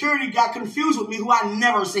security got confused with me, who I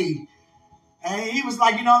never seen. And he was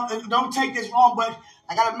like, don't take this wrong, but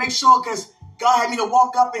I got to make sure because God had me to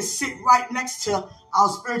walk up and sit right next to our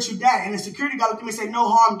spiritual dad. And the security guy looked at me and said, no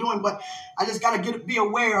harm doing, but I just got to be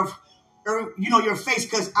aware of, your face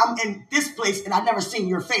because I'm in this place and I've never seen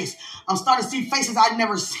your face. I'm starting to see faces I've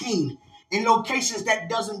never seen in locations that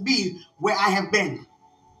doesn't be where I have been.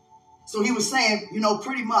 So he was saying,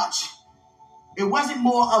 pretty much it wasn't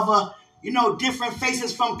more of a, different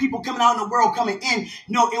faces from people coming out in the world coming in.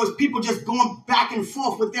 No, it was people just going back and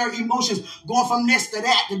forth with their emotions, going from this to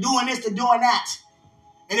that, to doing this to doing that.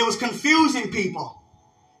 And it was confusing people.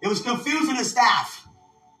 It was confusing the staff.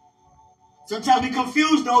 Sometimes we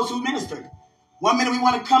confuse those who ministered. One minute we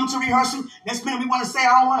want to come to rehearsal. Next minute we want to say,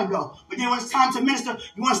 I don't want to go. But then when it's time to minister,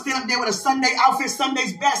 you want to stand up there with a Sunday outfit,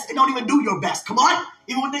 Sunday's best, and don't even do your best. Come on.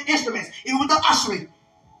 Even with the instruments, even with the ushering.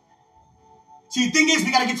 See, the thing is,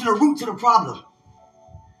 we got to get to the root to the problem.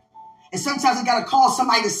 And sometimes you got to call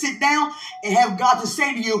somebody to sit down and have God to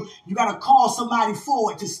say to you, you got to call somebody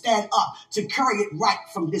forward to stand up, to carry it right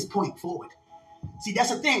from this point forward. See, that's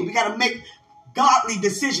the thing. We got to make godly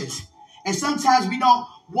decisions. And sometimes we don't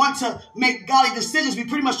want to make godly decisions. We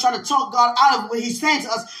pretty much try to talk God out of what he's saying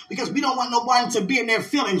to us because we don't want nobody to be in their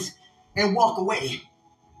feelings and walk away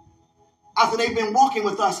after they've been walking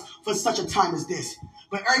with us for such a time as this.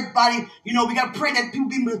 But everybody, we got to pray that people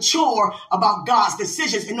be mature about God's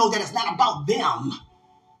decisions and know that it's not about them.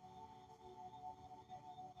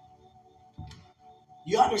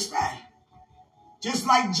 You understand? Just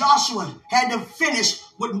like Joshua had to finish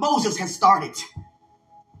what Moses had started.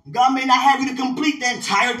 God may not have you to complete the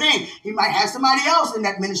entire thing. He might have somebody else in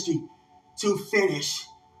that ministry to finish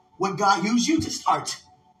what God used you to start.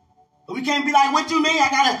 But we can't be like, what do you mean? I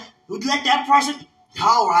got to let that person.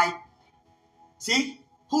 All right. See?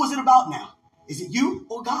 Who is it about now? Is it you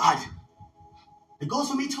or God? It goes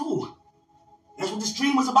for me too. That's what this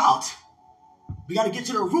dream was about. We got to get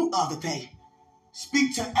to the root of the thing.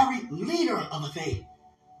 Speak to every leader of a thing.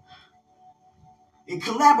 And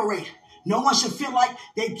collaborate. No one should feel like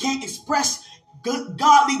they can't express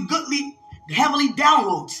goodly, heavenly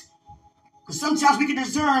downloads. Because sometimes we can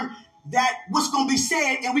discern that what's going to be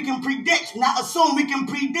said and we can predict, not assume, we can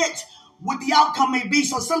predict what the outcome may be.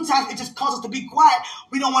 So sometimes it just causes us to be quiet.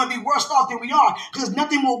 We don't want to be worse off than we are. Because there's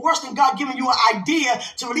nothing more worse than God giving you an idea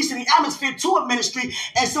to release in the atmosphere to a ministry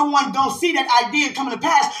and someone don't see that idea coming to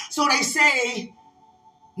pass. So they say,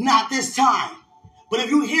 not this time. But if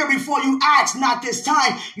you hear before you ask, not this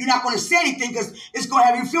time, you're not going to say anything because it's going to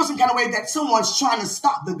have you feel some kind of way that someone's trying to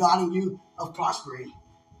stop the God in you of prospering.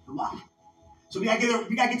 Come on. So we got to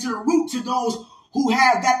get to the root to those who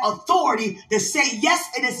have that authority to say yes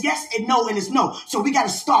and it's yes and no and it's no. So we got to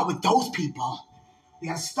start with those people. We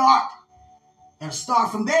got to start.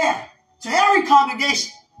 From there to every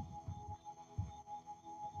congregation.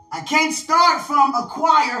 I can't start from a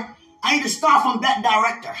choir. I need to start from that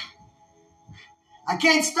director. I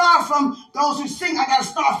can't start from those who sing. I got to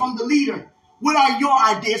start from the leader. What are your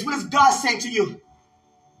ideas? What is God saying to you?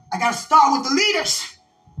 I got to start with the leaders.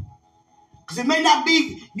 Because it may not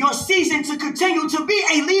be your season to continue to be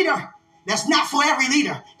a leader. That's not for every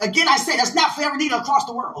leader. Again, I say that's not for every leader across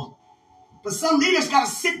the world. But some leaders got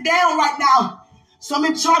to sit down right now. Some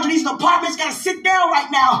in charge of these departments got to sit down right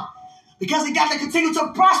now. Because they got to continue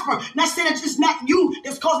to prosper. Not saying that it's not you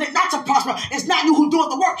that's causing it not to prosper. It's not you who doing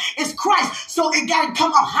the work. It's Christ. So it got to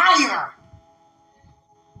come up higher.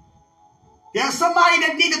 There's somebody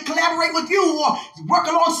that need to collaborate with you or work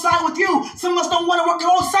alongside with you. Some of us don't want to work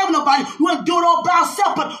alongside with nobody. We want to do it all by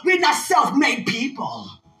ourselves, but we're not self-made people.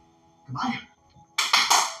 Come on.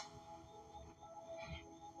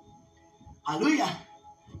 Hallelujah.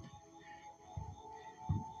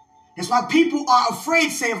 That's why people are afraid,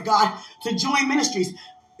 say of God, to join ministries.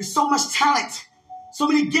 There's so much talent, so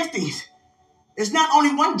many giftings. There's not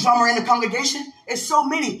only one drummer in the congregation. It's so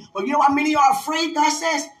many. But you know how many are afraid, God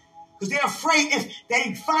says? Because they're afraid if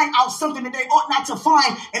they find out something that they ought not to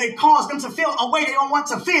find and it causes them to feel a way they don't want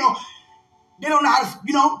to feel, they don't know how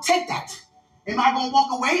to, take that. Am I going to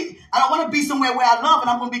walk away? I don't want to be somewhere where I love and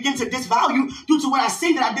I'm going to begin to disvalue due to what I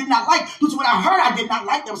see that I did not like, due to what I heard I did not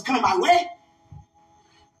like that was coming my way.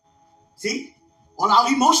 See? All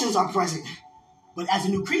our emotions are present. But as a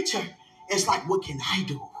new creature, it's like, what can I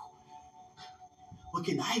do? What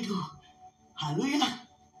can I do? Hallelujah.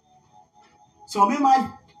 So I'm in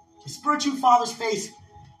my spiritual father's face,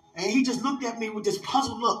 and he just looked at me with this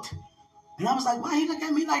puzzled look. And I was like, why you look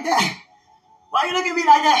at me like that? Why you look at me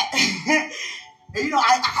like that? And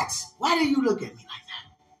I asked, why do you look at me like that?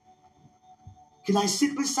 Can I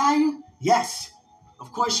sit beside you? Yes,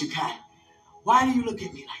 of course you can. Why do you look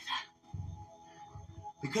at me like that?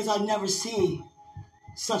 Because I've never seen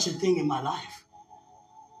such a thing in my life.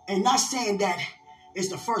 And not saying that it's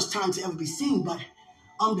the first time to ever be seen, but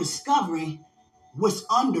I'm discovering what's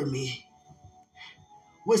under me,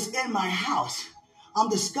 what's in my house. I'm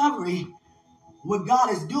discovering what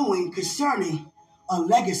God is doing concerning a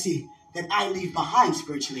legacy that I leave behind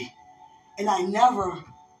spiritually. And I never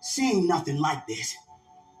seen nothing like this.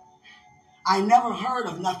 I never heard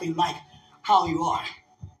of nothing like how you are.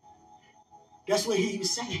 That's what he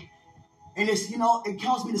was saying. And it's, it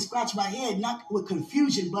caused me to scratch my head, not with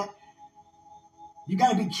confusion, but you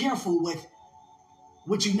got to be careful with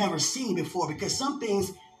what you've never seen before, because some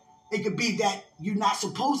things, it could be that you're not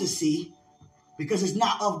supposed to see because it's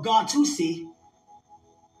not of God to see.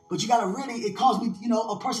 But you got to really, it caused me,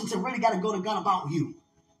 a person to really got to go to God about you.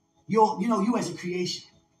 You as a creation.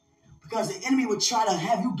 Because the enemy would try to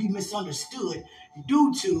have you be misunderstood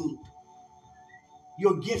due to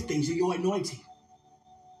your giftings and your anointing.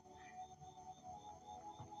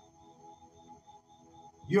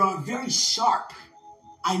 You're very sharp.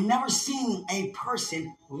 I never seen a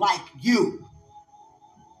person like you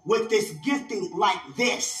with this gifting like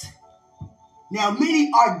this. Now,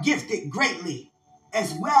 many are gifted greatly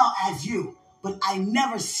as well as you, but I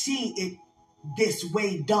never seen it this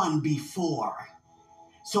way done before.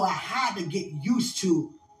 So I had to get used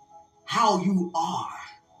to how you are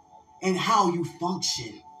and how you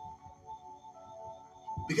function.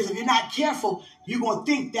 Because if you're not careful, you're going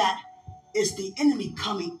to think that it's the enemy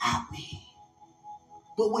coming at me.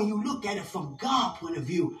 But when you look at it from God's point of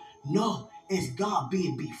view, no, it's God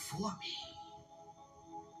being before me.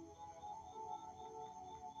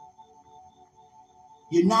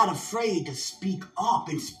 You're not afraid to speak up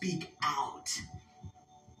and speak out.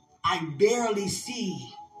 I barely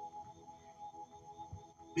see.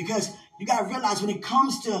 Because you got to realize when it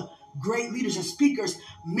comes to great leaders and speakers,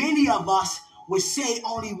 many of us would say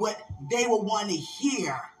only what they would want to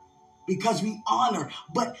hear because we honor.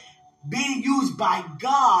 But being used by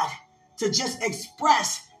God to just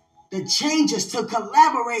express the changes, to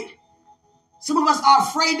collaborate. Some of us are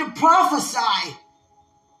afraid to prophesy.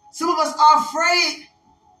 Some of us are afraid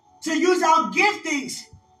to use our giftings.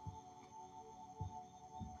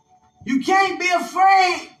 You can't be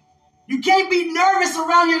afraid. You can't be nervous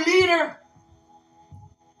around your leader.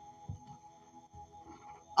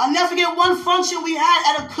 I'll never forget one function we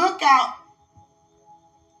had at a cookout.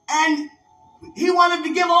 And he wanted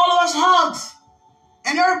to give all of us hugs.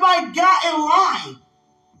 And everybody got in line.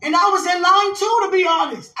 And I was in line too, to be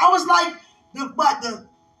honest. I was like the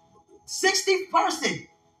 60th person.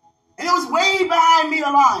 And it was way behind me, the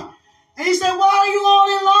line. And he said, why are you all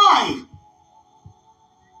in line?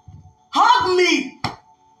 Hug me.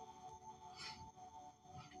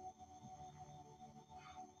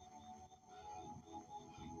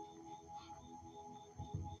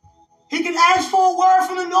 He can ask for a word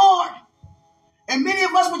from the Lord. And many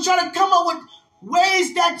of us will try to come up with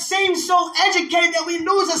ways that seem so educated that we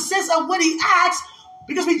lose a sense of what he asks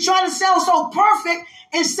because we try to sound so perfect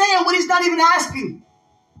in saying what he's not even asking.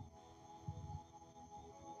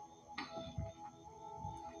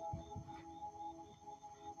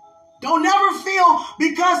 Don't ever feel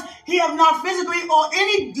because he have not physically, or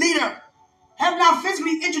any leader have not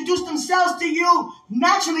physically introduced themselves to you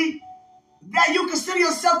naturally, that you consider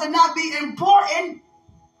yourself to not be important.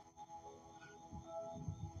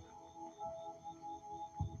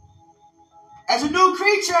 As a new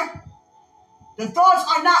creature, the thoughts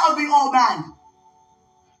are not of the old man.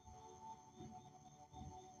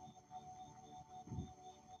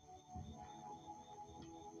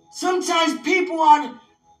 Sometimes people are,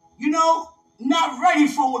 not ready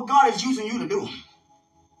for what God is using you to do.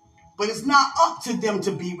 But it's not up to them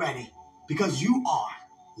to be ready because you are.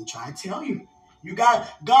 I'm trying to tell you. God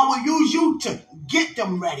will use you to get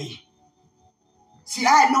them ready. See,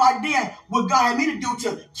 I had no idea what God had me to do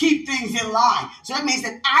to keep things in line. So that means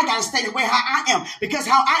that I got to stay the way how I am. Because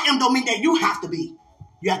how I am don't mean that you have to be.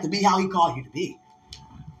 You have to be how he called you to be.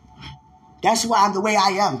 That's why I'm the way I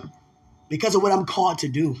am. Because of what I'm called to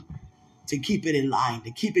do. To keep it in line.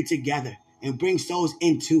 To keep it together. And bring souls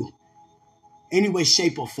into any way,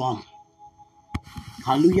 shape, or form.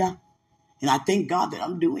 Hallelujah. And I thank God that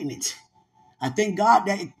I'm doing it. I thank God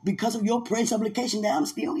that because of your prayer and supplication that I'm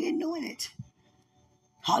still here doing it.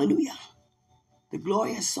 Hallelujah. The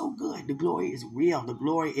glory is so good. The glory is real. The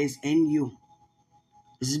glory is in you.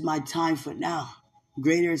 This is my time for now.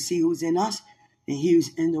 Greater is he who's in us than he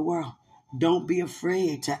who's in the world. Don't be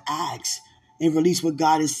afraid to ask and release what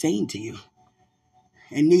God is saying to you.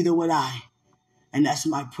 And neither would I. And that's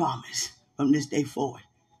my promise from this day forward.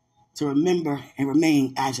 To remember and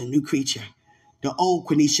remain as a new creature. The old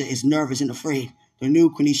Quenisha is nervous and afraid. The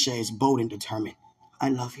new Quenisha is bold and determined. I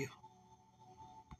love you.